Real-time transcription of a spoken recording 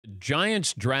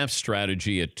Giants' draft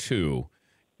strategy at 2,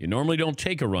 you normally don't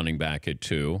take a running back at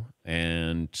 2,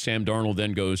 and Sam Darnold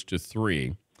then goes to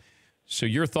 3. So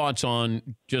your thoughts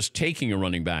on just taking a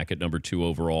running back at number 2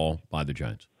 overall by the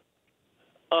Giants?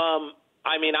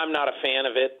 I mean, I'm not a fan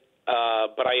of it,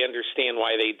 but I understand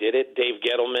why they did it. Dave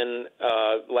Gettleman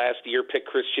last year picked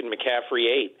Christian McCaffrey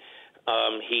 8.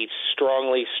 He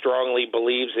strongly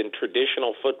believes in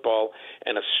traditional football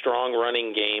and a strong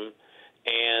running game.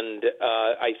 And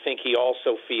I think he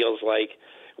also feels like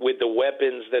with the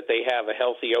weapons that they have, a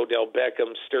healthy Odell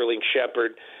Beckham, Sterling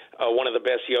Shepard, one of the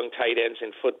best young tight ends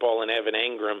in football, and Evan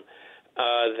Engram,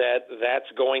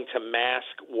 that's going to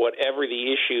mask whatever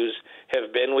the issues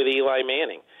have been with Eli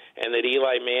Manning. And that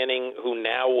Eli Manning, who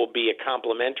now will be a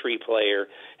complimentary player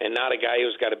and not a guy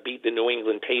who's got to beat the New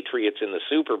England Patriots in the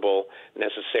Super Bowl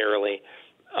necessarily,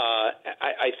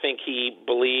 I think he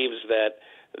believes that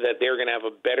they're going to have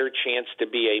a better chance to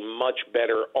be a much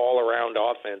better all-around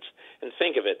offense. And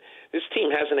think of it, this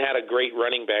team hasn't had a great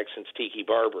running back since Tiki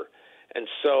Barber. And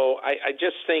so I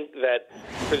just think that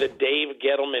for the Dave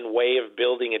Gettleman way of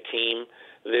building a team,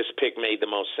 this pick made the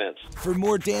most sense. For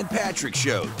more Dan Patrick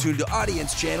Show, tune to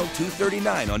Audience Channel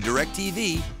 239 on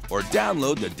DirecTV or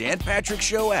download the Dan Patrick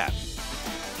Show app.